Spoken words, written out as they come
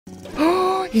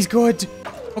He's good.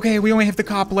 Okay, we only have the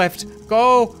cop left.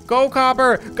 Go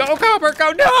copper, go copper,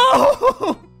 go,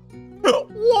 no!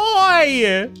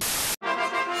 Why?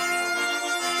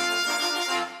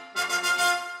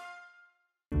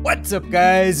 What's up,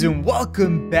 guys, and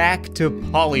welcome back to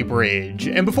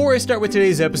Polybridge. And before I start with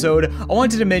today's episode, I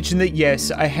wanted to mention that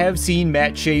yes, I have seen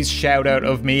Matt Shea's shout out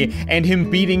of me and him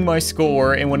beating my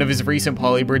score in one of his recent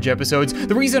Polybridge episodes.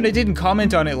 The reason I didn't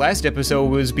comment on it last episode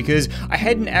was because I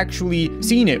hadn't actually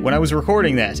seen it when I was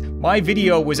recording that. My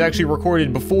video was actually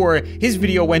recorded before his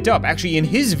video went up. Actually, in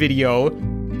his video,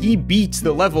 he beats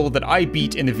the level that I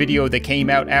beat in the video that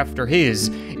came out after his,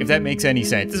 if that makes any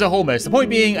sense. It's a whole mess. The point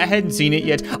being, I hadn't seen it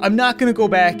yet. I'm not gonna go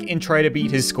back and try to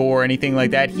beat his score or anything like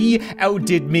that. He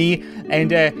outdid me, and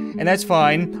that's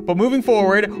fine. But moving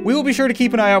forward, we will be sure to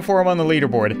keep an eye out for him on the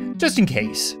leaderboard, just in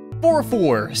case.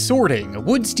 4-4, sorting,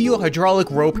 wood, steel, hydraulic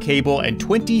rope cable, and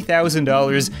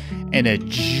 $20,000, and a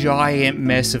giant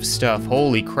mess of stuff.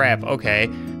 Holy crap, okay.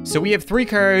 So we have 3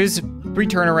 cars, 3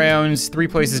 turnarounds, 3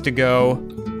 places to go.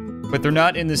 But they're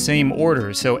not in the same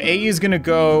order. So A is gonna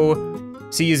go,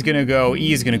 C is gonna go,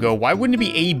 E is gonna go. Why wouldn't it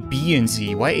be A, B, and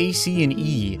C? Why A, C, and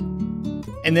E?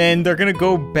 And then they're gonna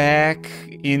go back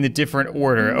in the different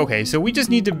order. Okay, so we just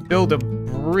need to build a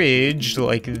bridge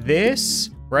like this,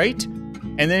 right?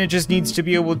 And then it just needs to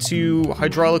be able to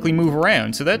hydraulically move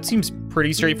around. So that seems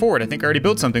pretty straightforward. I think I already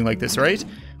built something like this, right?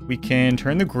 We can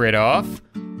turn the grid off,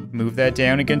 move that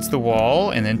down against the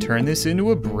wall, and then turn this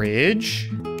into a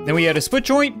bridge. Then we add a split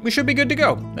joint, we should be good to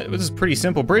go. That was a pretty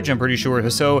simple bridge, I'm pretty sure.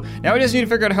 So now I just need to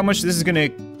figure out how much this is gonna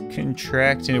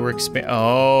contract into or expand.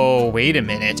 Oh, wait a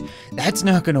minute. That's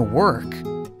not gonna work.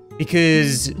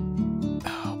 Because,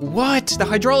 what? The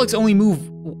hydraulics only move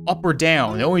up or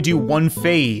down. They only do one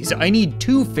phase. I need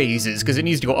 2 phases, because it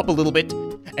needs to go up a little bit,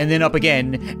 and then up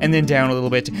again, and then down a little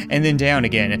bit, and then down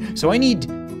again. So I need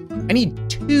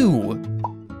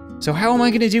 2. So how am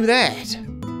I gonna do that?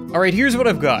 All right, here's what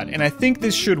I've got, and I think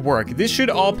this should work. This should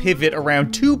all pivot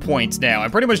around 2 points now. I'm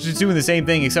pretty much just doing the same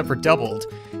thing except for doubled.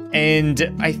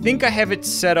 And I think I have it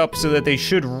set up so that they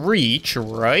should reach,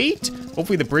 right?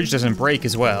 Hopefully the bridge doesn't break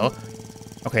as well.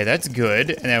 Okay, that's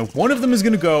good. And now one of them is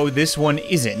gonna go, this one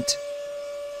isn't.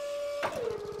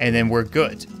 And then we're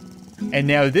good. And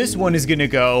now this one is gonna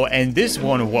go, and this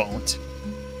one won't.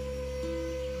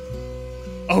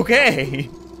 Okay.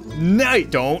 No,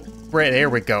 don't. Right, there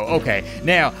we go. Okay,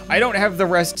 now, I don't have the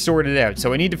rest sorted out,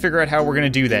 so I need to figure out how we're gonna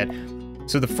do that.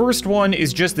 So the first one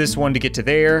is just this one to get to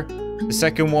there. The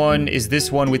second one is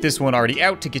this one with this one already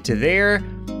out to get to there.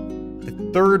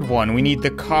 The third one, we need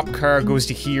the cop car goes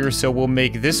to here, so we'll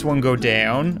make this one go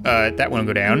down. That one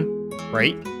go down,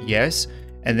 right? Yes.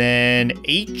 And then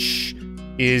H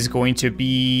is going to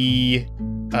be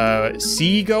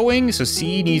C going, so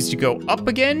C needs to go up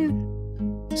again.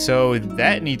 So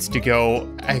that needs to go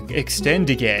extend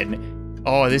again.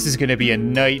 Oh, this is gonna be a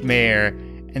nightmare.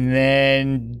 And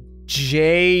then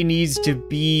J needs to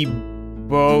be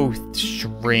both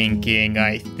shrinking,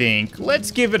 I think.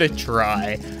 Let's give it a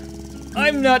try.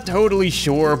 I'm not totally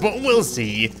sure, but we'll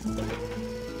see.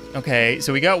 Okay,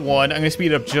 so we got 1. I'm gonna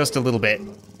speed it up just a little bit.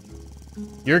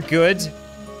 You're good.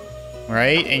 All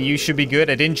right, and you should be good.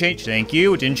 I didn't change, thank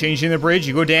you. It didn't change in the bridge.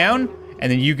 You go down, and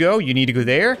then you go. You need to go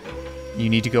there. You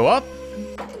need to go up,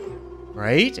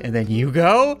 right? And then you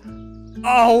go.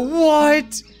 Oh,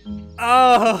 what?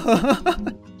 Oh,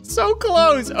 so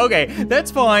close. Okay,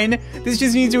 that's fine. This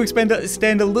just needs to extend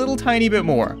a little tiny bit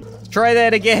more. Let's try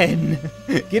that again.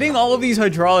 Getting all of these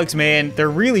hydraulics, man, they're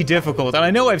really difficult. And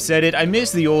I know I've said it, I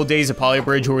miss the old days of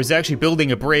Polybridge where I was actually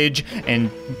building a bridge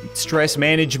and stress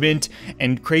management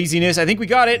and craziness. I think we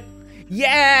got it.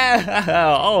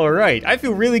 Yeah! All right, I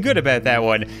feel really good about that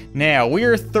one. Now,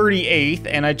 we're 38th,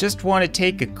 and I just want to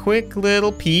take a quick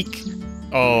little peek.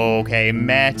 Okay,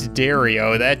 Matt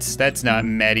Dario, that's not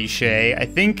Matty Shea. I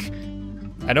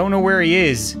don't know where he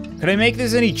is. Could I make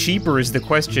this any cheaper is the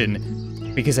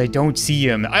question, because I don't see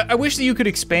him. I wish that you could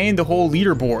expand the whole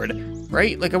leaderboard,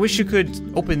 right? Like, I wish you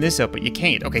could open this up, but you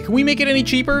can't. Okay, can we make it any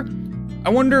cheaper? I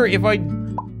wonder if I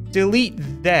delete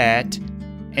that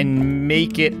and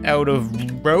make it out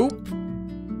of rope.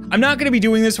 I'm not gonna be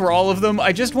doing this for all of them.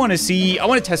 I just wanna see, I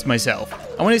wanna test myself.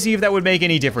 I wanna see if that would make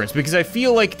any difference because I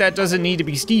feel like that doesn't need to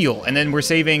be steel and then we're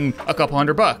saving a couple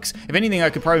 $100. If anything, I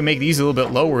could probably make these a little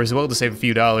bit lower as well to save a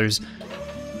few dollars.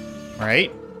 All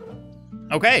right,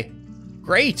 okay,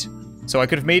 great. So I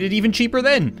could have made it even cheaper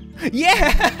then.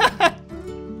 Yeah!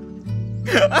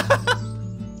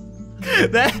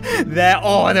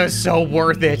 Oh, that was so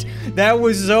worth it. That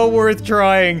was so worth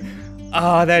trying.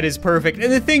 Ah, that is perfect.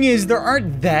 And the thing is, there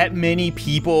aren't that many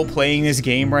people playing this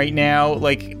game right now.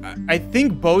 Like, I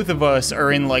think both of us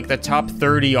are in like the top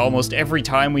 30 almost every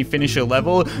time we finish a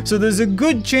level, so there's a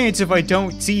good chance if I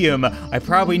don't see him, I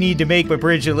probably need to make my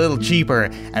bridge a little cheaper,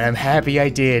 and I'm happy I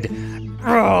did.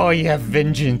 Oh, yeah,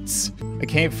 vengeance. I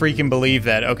can't freaking believe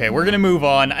that. Okay, we're gonna move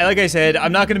on. Like I said,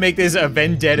 I'm not gonna make this a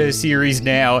Vendetta series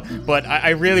now, but I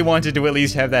really wanted to at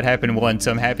least have that happen once,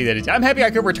 so I'm happy that I'm happy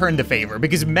I could return the favor,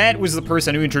 because Matt was the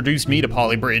person who introduced me to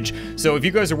Polybridge, so if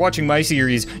you guys are watching my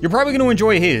series, you're probably gonna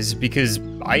enjoy his, because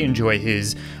I enjoy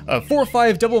his.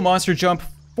 4-5 double monster jump,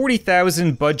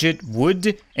 40,000 budget,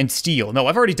 wood, and steel. No,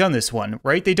 I've already done this one,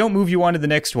 right? They don't move you on to the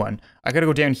next one. I gotta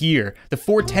go down here. The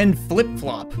 410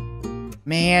 flip-flop.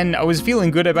 Man, I was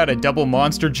feeling good about a double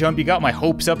monster jump. You got my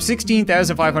hopes up.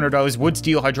 $16,500, wood,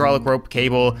 steel, hydraulic rope,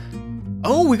 cable.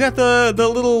 Oh, we got the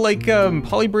little, like,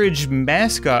 Polybridge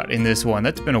mascot in this one.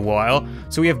 That's been a while.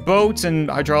 So we have boats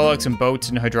and hydraulics and boats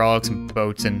and hydraulics and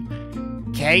boats and...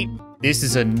 Okay, this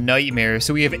is a nightmare.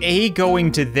 So we have A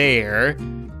going to there,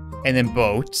 and then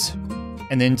boats.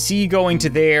 And then C going to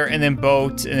there, and then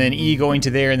boats, and then E going to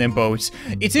there, and then boats.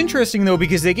 It's interesting, though,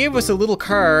 because they gave us a little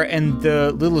car and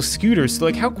the little scooters, so,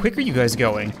 like, how quick are you guys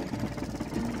going?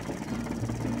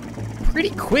 Pretty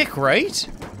quick, right?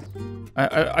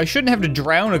 I shouldn't have to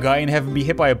drown a guy and have him be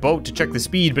hit by a boat to check the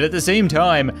speed, but at the same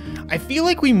time, I feel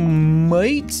like we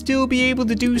might still be able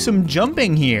to do some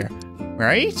jumping here,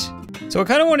 right? So I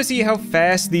kind of want to see how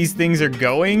fast these things are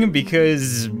going,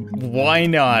 because why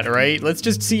not, right? Let's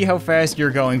just see how fast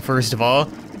you're going first of all.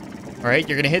 All right,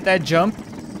 you're gonna hit that jump.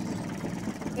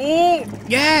 Oh,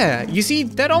 yeah, you see,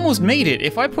 that almost made it.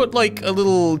 If I put like a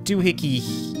little doohickey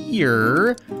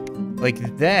here,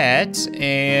 like that,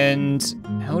 and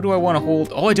how do I want to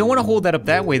hold? Oh, I don't want to hold that up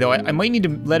that way though. I might need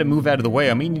to let it move out of the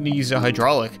way. I might need to use a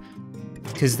hydraulic,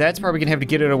 because that's probably gonna have to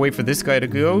get it away for this guy to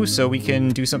go, so we can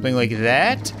do something like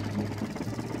that.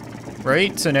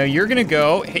 Right, so now you're gonna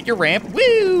go, hit your ramp,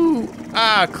 woo!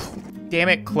 Ah, damn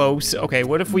it, close. Okay,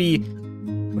 what if we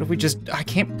just, I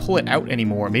can't pull it out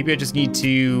anymore. Maybe I just need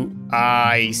to,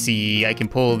 I see, I can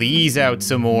pull these out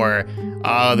some more.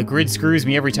 The grid screws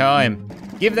me every time.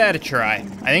 Give that a try.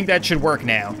 I think that should work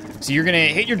now. So you're gonna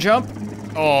hit your jump.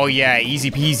 Oh yeah,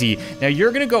 easy peasy. Now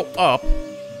you're gonna go up.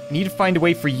 I need to find a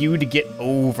way for you to get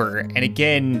over. And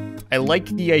again, I like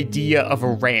the idea of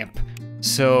a ramp.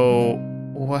 So,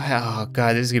 wow,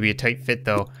 God, this is gonna be a tight fit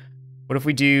though. What if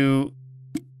we do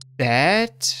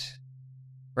that,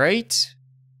 right?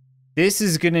 This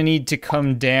is gonna need to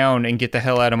come down and get the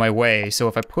hell out of my way. So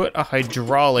if I put a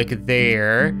hydraulic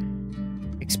there,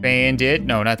 expand it,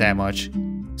 no, not that much.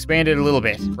 Expand it a little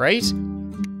bit, right?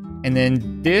 And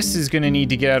then this is gonna need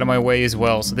to get out of my way as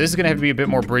well. So this is gonna have to be a bit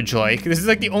more bridge-like. This is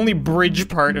like the only bridge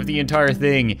part of the entire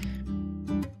thing.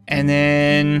 And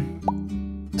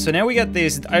then, so now we got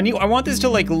this. I want this to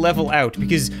like level out,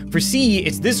 because for C,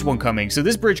 it's this one coming. So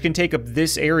this bridge can take up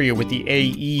this area with the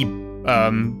AE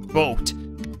boat.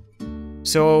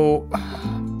 So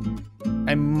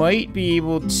I might be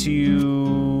able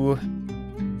to,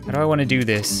 how do I want to do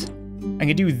this? I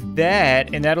can do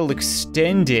that, and that'll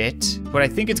extend it, but I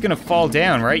think it's gonna fall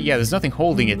down, right? Yeah, there's nothing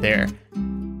holding it there.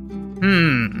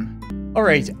 All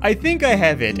right, I think I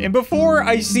have it. And before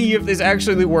I see if this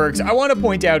actually works, I want to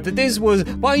point out that this was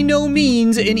by no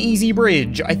means an easy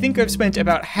bridge. I think I've spent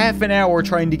about half an hour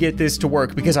trying to get this to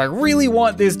work, because I really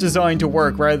want this design to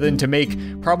work rather than to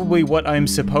make probably what I'm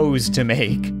supposed to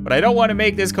make. But I don't want to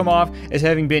make this come off as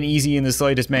having been easy in the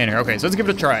slightest manner. Okay, so let's give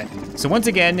it a try. So once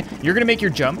again, you're gonna make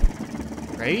your jump,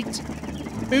 right?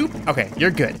 Boop. Okay, you're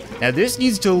good. Now this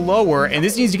needs to lower, and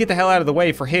this needs to get the hell out of the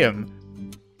way for him.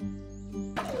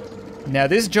 Now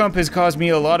this jump has caused me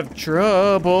a lot of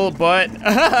trouble, but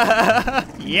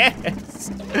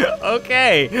yes,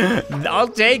 okay, I'll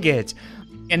take it.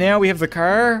 And now we have the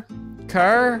car,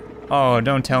 oh,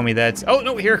 don't tell me that's, oh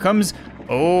no, here it comes.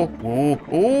 Oh,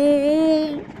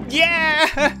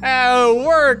 yeah, it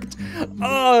worked.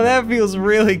 Oh, that feels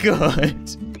really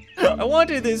good. I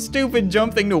wanted this stupid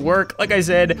jump thing to work. Like I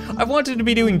said, I've wanted to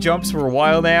be doing jumps for a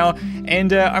while now,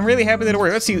 and I'm really happy that it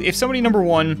worked. Let's see, if somebody number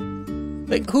one,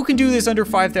 like, who can do this under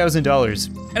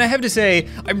 $5,000? And I have to say,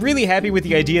 I'm really happy with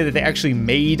the idea that they actually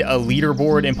made a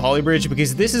leaderboard in Polybridge,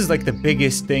 because this is like the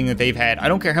biggest thing that they've had. I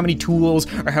don't care how many tools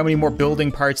or how many more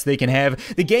building parts they can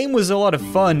have. The game was a lot of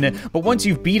fun, but once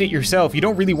you've beat it yourself, you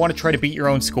don't really want to try to beat your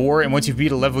own score, and once you've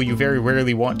beat a level, you very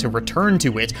rarely want to return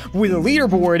to it. With a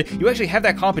leaderboard, you actually have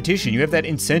that competition. You have that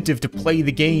incentive to play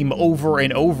the game over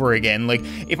and over again. Like,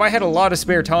 if I had a lot of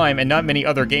spare time and not many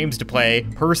other games to play,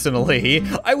 personally,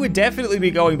 I would definitely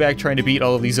be going back trying to beat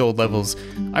all of these old levels.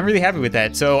 I'm really happy with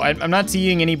that. So I'm not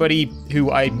seeing anybody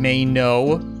who I may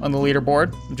know on the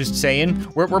leaderboard. I'm just saying.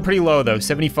 We're pretty low though,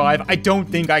 75. I don't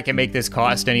think I can make this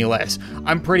cost any less.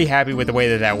 I'm pretty happy with the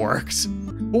way that works.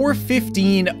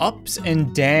 415 ups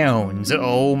and downs.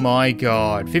 Oh my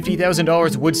God.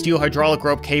 $50,000 wood, steel, hydraulic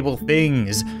rope, cable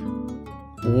things.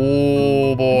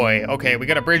 Oh boy. Okay, we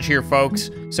got a bridge here, folks.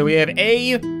 So we have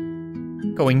A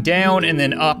going down and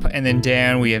then up and then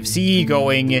down. We have C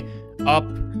going up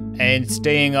and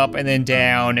staying up and then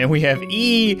down. And we have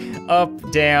E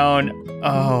up, down.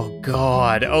 Oh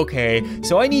God. Okay.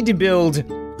 So I need to build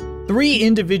 3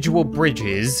 individual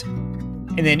bridges.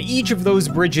 And then each of those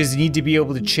bridges need to be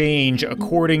able to change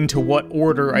according to what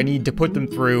order I need to put them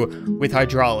through with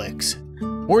hydraulics.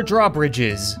 Or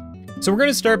drawbridges. So we're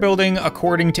gonna start building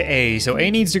according to A. So A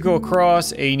needs to go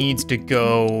across, A needs to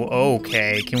go,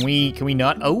 okay. Can we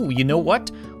not? Oh, you know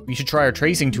what? We should try our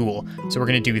tracing tool. So we're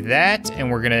gonna do that and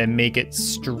we're gonna make it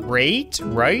straight,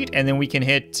 right? And then we can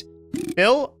hit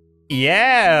fill.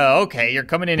 Yeah, okay, you're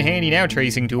coming in handy now,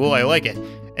 tracing tool, I like it.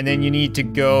 And then you need to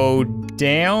go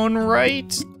down,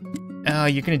 right?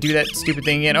 You're gonna do that stupid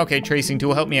thing again. Okay, tracing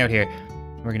tool, help me out here.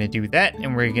 We're gonna do that,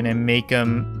 and we're gonna make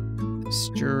them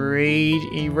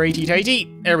straight, righty-tighty.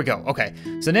 There we go, okay.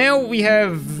 So now we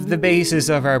have the basis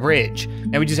of our bridge.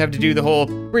 Now we just have to do the whole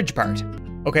bridge part.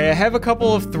 Okay, I have a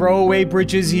couple of throwaway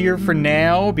bridges here for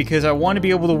now because I want to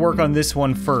be able to work on this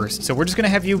one first. So we're just gonna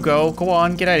have you go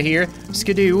on, get out of here,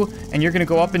 skidoo, and you're gonna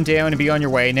go up and down and be on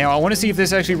your way. Now I want to see if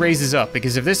this actually raises up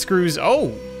because if this screws,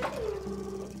 oh,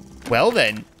 well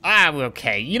then,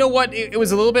 okay. You know what, it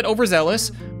was a little bit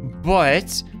overzealous,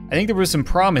 but I think there was some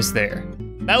promise there.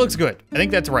 That looks good, I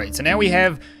think that's right. So now we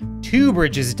have 2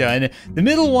 bridges done. The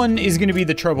middle one is gonna be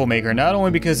the troublemaker, not only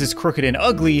because it's crooked and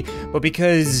ugly, but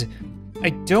because I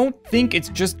don't think it's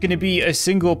just gonna be a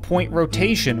single point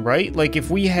rotation, right? Like if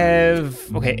we have,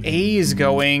 okay, A is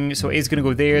going, so A is gonna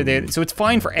go there, there. So it's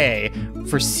fine for A.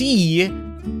 For C,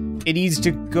 it needs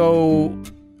to go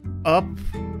up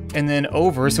and then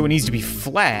over, so it needs to be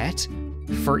flat.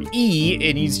 For E,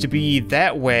 it needs to be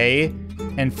that way.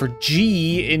 And for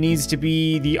G, it needs to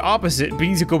be the opposite, but it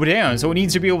needs to go down. So it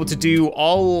needs to be able to do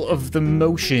all of the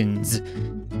motions.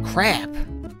 Crap.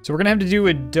 So we're gonna have to do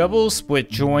a double split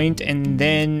joint, and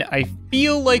then I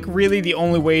feel like really the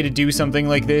only way to do something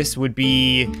like this would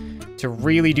be to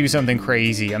really do something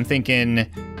crazy. I'm thinking,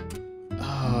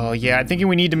 oh yeah, I'm thinking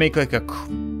we need to make like a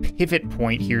pivot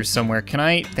point here somewhere. Can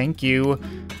I, thank you.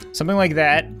 Something like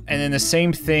that, and then the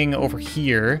same thing over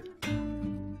here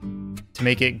to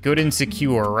make it good and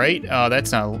secure, right? Oh,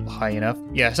 that's not high enough.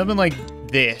 Yeah, something like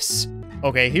this.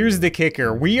 Okay, here's the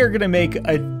kicker. We are gonna make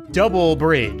a double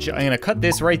bridge. I'm gonna cut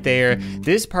this right there.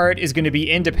 This part is gonna be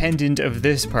independent of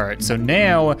this part. So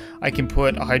now I can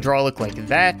put a hydraulic like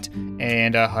that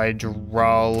and a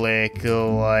hydraulic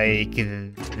like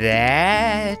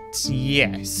that.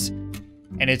 Yes.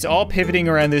 And it's all pivoting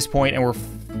around this point and we're,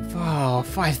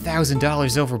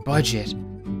 $5,000 over budget.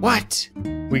 What?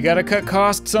 We gotta cut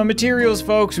costs on materials,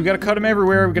 folks. We gotta cut them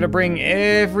everywhere. We gotta bring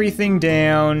everything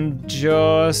down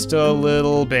just a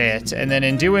little bit. And then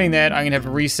in doing that, I'm gonna have to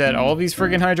reset all of these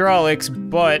friggin' hydraulics,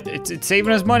 but it's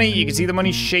saving us money. You can see the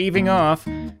money shaving off.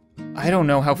 I don't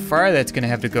know how far that's gonna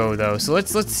have to go though. So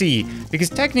let's see, because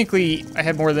technically I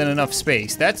have more than enough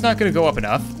space. That's not gonna go up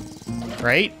enough,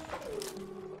 right?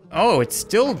 Oh, it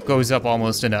still goes up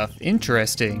almost enough.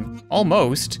 Interesting.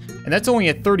 Almost. And that's only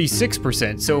at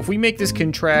 36%. So if we make this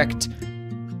contract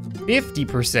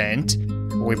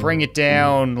 50%, or we bring it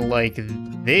down like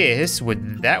this,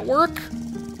 would that work?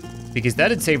 Because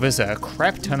that'd save us a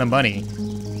crap ton of money.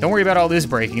 Don't worry about all this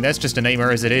breaking. That's just a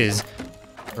nightmare as it is.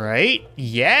 Right?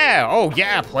 Yeah. Oh,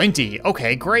 yeah, plenty.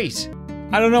 Okay, great.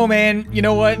 I don't know, man. You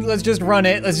know what? Let's just run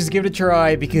it. Let's just give it a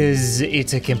try because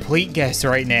it's a complete guess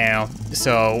right now.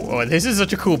 So, this is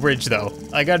such a cool bridge though.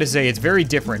 I gotta say, it's very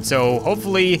different. So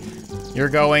hopefully you're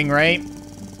going, right?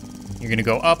 You're gonna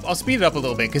go up. I'll speed it up a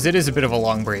little bit because it is a bit of a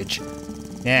long bridge.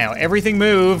 Now, everything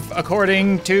move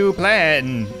according to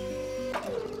plan.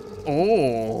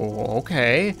 Oh,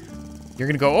 okay. You're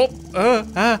gonna go,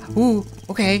 ooh,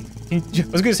 okay. I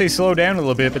was gonna say slow down a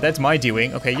little bit, but that's my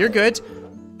doing. Okay, you're good.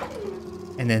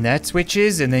 And then that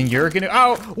switches, and then you're gonna,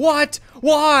 oh, what?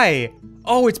 Why?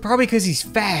 Oh, it's probably because he's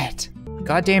fat.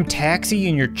 Goddamn taxi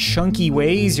and your chunky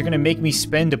ways, you're gonna make me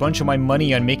spend a bunch of my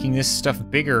money on making this stuff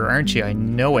bigger, aren't you? I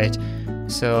know it.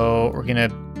 So we're gonna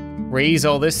raise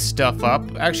all this stuff up.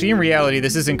 Actually, in reality,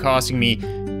 this isn't costing me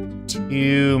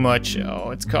too much.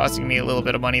 Oh, it's costing me a little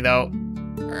bit of money though.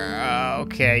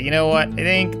 Okay, you know what? I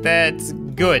think that's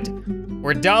good.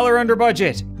 We're $1 under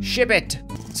budget. Ship it.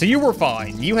 So you were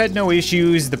fine. You had no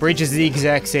issues. The bridge is the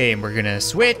exact same. We're gonna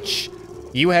switch.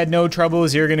 You had no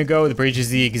troubles. You're gonna go. The bridge is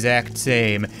the exact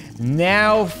same.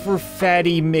 Now for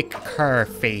Fatty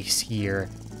McCarface here.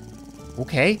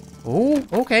 Okay. Oh,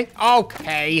 okay.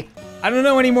 Okay. I don't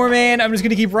know anymore, man. I'm just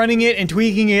gonna keep running it and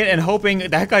tweaking it and hoping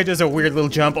that guy does a weird little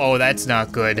jump. Oh, that's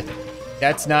not good.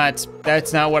 That's not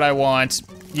what I want.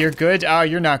 You're good? Oh,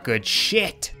 you're not good.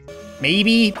 Shit.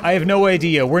 Maybe? I have no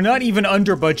idea. We're not even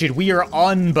under budget. We are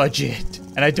on budget.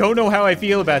 And I don't know how I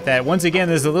feel about that. Once again,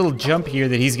 there's a little jump here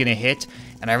that he's gonna hit.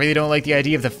 And I really don't like the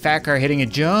idea of the fat car hitting a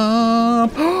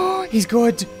jump. Oh, he's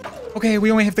good. Okay,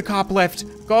 we only have the cop left.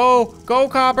 Go, go,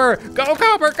 copper. Go,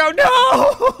 copper, go.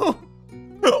 No!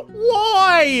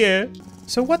 Why?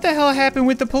 So what the hell happened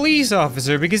with the police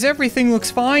officer? Because everything looks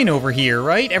fine over here,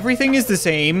 right? Everything is the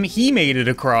same. He made it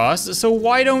across, so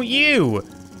why don't you?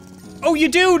 Oh, you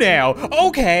do now.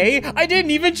 Okay, I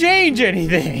didn't even change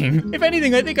anything. If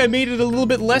anything, I think I made it a little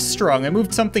bit less strong. I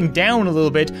moved something down a little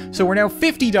bit, so we're now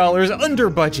 $50 under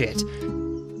budget.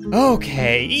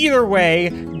 Okay, either way,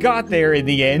 got there in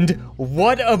the end.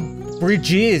 What a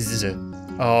bridge is.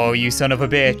 Oh, you son of a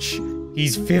bitch.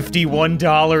 He's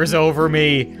 $51 over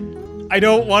me. I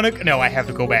don't want to, no, I have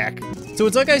to go back. So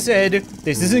it's like I said,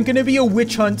 this isn't gonna be a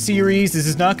witch hunt series. This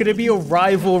is not gonna be a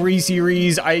rivalry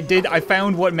series. I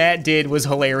found what Matt did was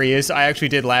hilarious. I actually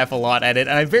did laugh a lot at it,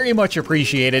 and I very much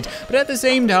appreciate it. But at the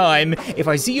same time, if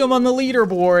I see him on the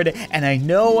leaderboard, and I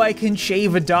know I can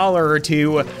shave $1 or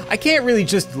 $2, I can't really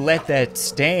just let that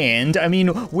stand. I mean,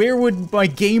 where would my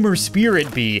gamer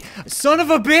spirit be? Son of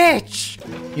a bitch!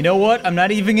 You know what? I'm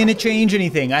not even gonna change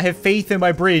anything. I have faith in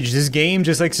my bridge. This game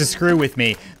just likes to screw with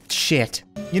me. Shit.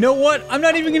 You know what? I'm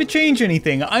not even gonna change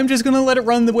anything. I'm just gonna let it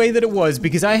run the way that it was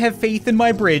because I have faith in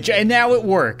my bridge and now it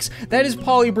works. That is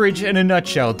Polybridge in a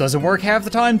nutshell. Doesn't work half the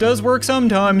time, does work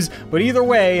sometimes, but either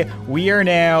way, we are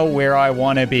now where I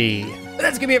wanna be.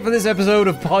 That's gonna be it for this episode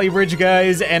of Polybridge,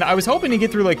 guys, and I was hoping to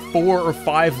get through like 4 or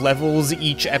 5 levels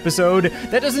each episode.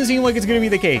 That doesn't seem like it's gonna be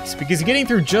the case, because getting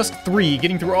through just 3,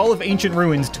 getting through all of Ancient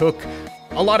Ruins took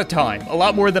a lot of time, a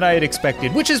lot more than I had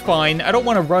expected, which is fine. I don't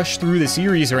want to rush through the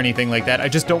series or anything like that. I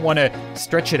just don't want to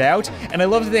stretch it out. And I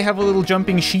love that they have a little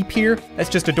jumping sheep here. That's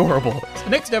just adorable. So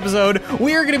next episode,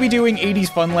 we are going to be doing 80s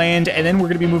Funland, and then we're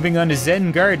going to be moving on to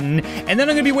Zen Garden, and then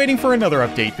I'm going to be waiting for another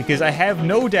update, because I have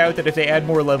no doubt that if they add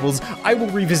more levels, I will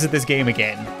revisit this game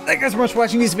again. Thank you guys so much for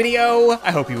watching this video.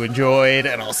 I hope you enjoyed,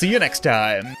 and I'll see you next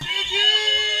time.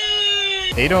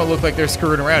 They don't look like they're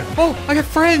screwing around. Oh, I got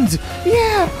friends.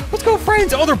 Yeah, let's go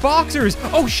friends. Oh, they're boxers.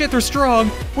 Oh shit, they're strong.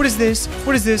 What is this?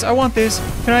 What is this? I want this.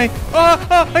 Can I?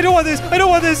 I don't want this. I don't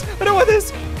want this. I don't want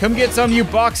this. Come get some, you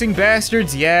boxing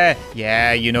bastards. Yeah,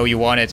 you know you want it.